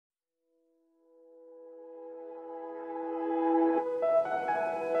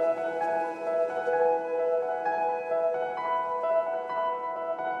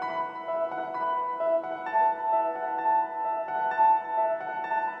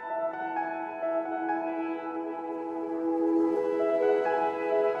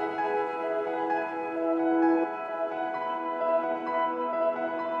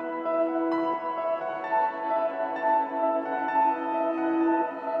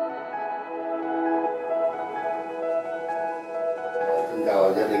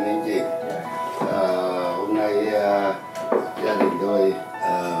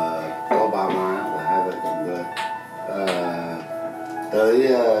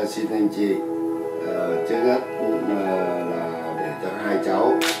xin anh chị trước hết là để cho hai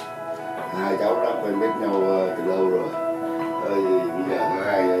cháu đã quen biết nhau từ lâu rồi. Bây giờ có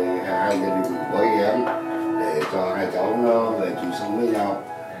hai gia đình gói ghém để cho hai cháu nó về chung sống với nhau.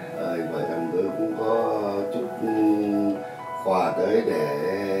 Vợ chồng tôi cũng có chút quà tới để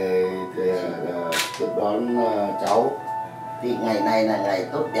tiếp đón cháu. Thì ngày này là ngày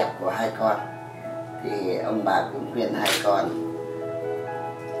tốt đẹp của hai con, thì ông bà cũng khuyên hai con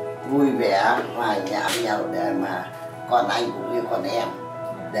vui vẻ hòa nhã nhau để mà con anh cũng như con em,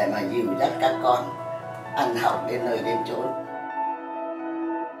 để mà dìu dắt các con ăn học đến nơi đến chốn.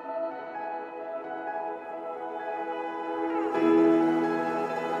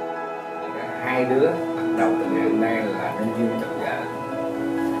 Hai đứa bắt đầu từ ngày hôm nay là nên duyên chồng vợ.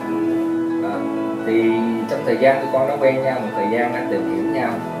 Thì trong thời gian tụi con đã quen nhau một thời gian, đã tìm hiểu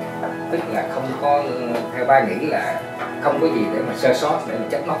nhau, tức là không có, theo ba nghĩ là không có gì để mà sơ sót, để mà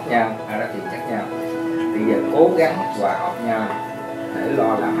trách móc nhau hay là tìm trách nhau. Thì giờ cố gắng hòa hợp nhau để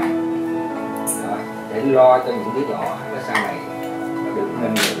lo làm ăn, để lo cho những đứa nhỏ nó sau này nó được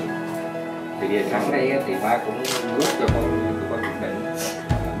nên người. Thì giờ sẵn đây thì ba cũng giúp cho con quyết định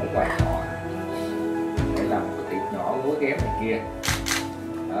muốn quà họ để làm một cái tiệc nhỏ lúa ghém này kia.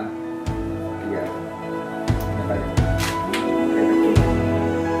 Đó.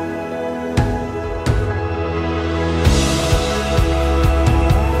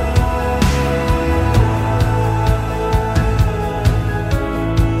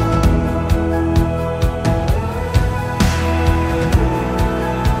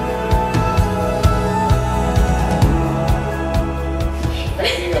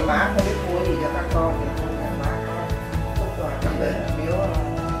 Bây giờ má có biết mua gì cho các con thì không phải má có chúc quà để biếu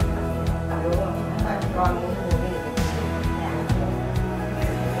các con muốn mua cái gì.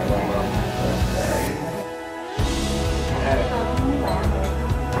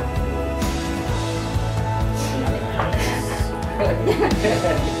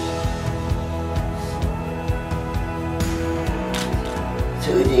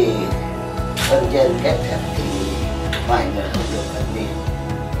 Sự gì thân dân kết hợp thì mọi người không được phân biệt.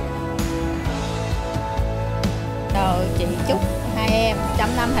 Rồi chị chúc hai em 100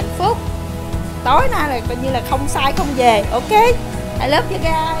 năm hạnh phúc. Tối nay là coi như là không sai không về. Ok, I love you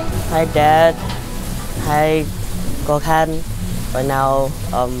guys. Hi Dad. Hi cô Khanh. Right now,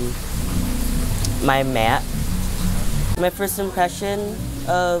 my mẹ. My first impression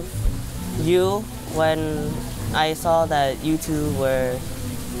of you when I saw that you two were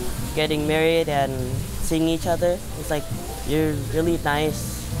getting married and seeing each other, it's like you're really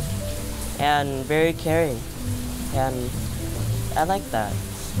nice and very caring, and I like that.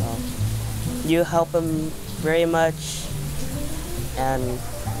 So you help him very much, and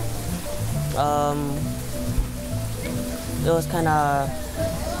it was kind of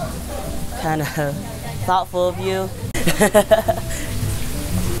thoughtful of you.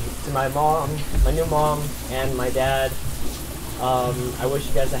 To my mom, my new mom, and my dad, I wish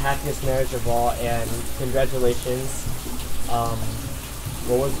you guys the happiest marriage of all, and congratulations.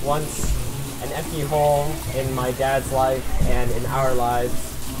 What was once an empty hole in my dad's life and in our lives,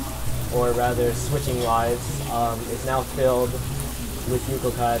 or rather switching lives, is now filled with you,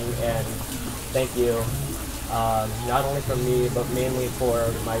 Khanh, and thank you, not only from me, but mainly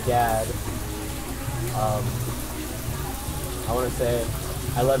for my dad. I want to say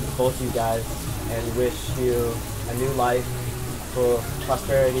I love both you guys and wish you a new life full of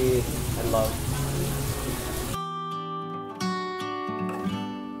prosperity and love.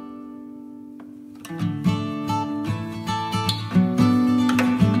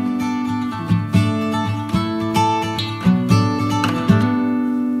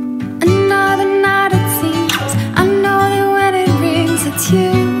 Another night it seems, I know that when it rings it's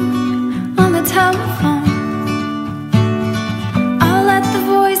you on the telephone. I'll let the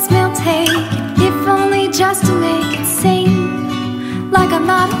voicemail take it, if only just to make it seem like I'm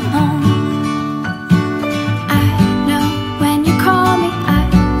not alone. I know when you call me, I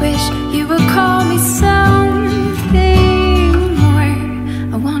wish you would call me something more.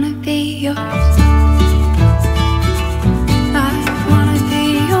 I wanna be yours. I wanna be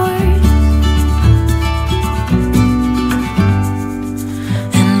yours.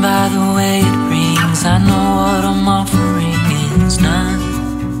 And by the way it rings, I know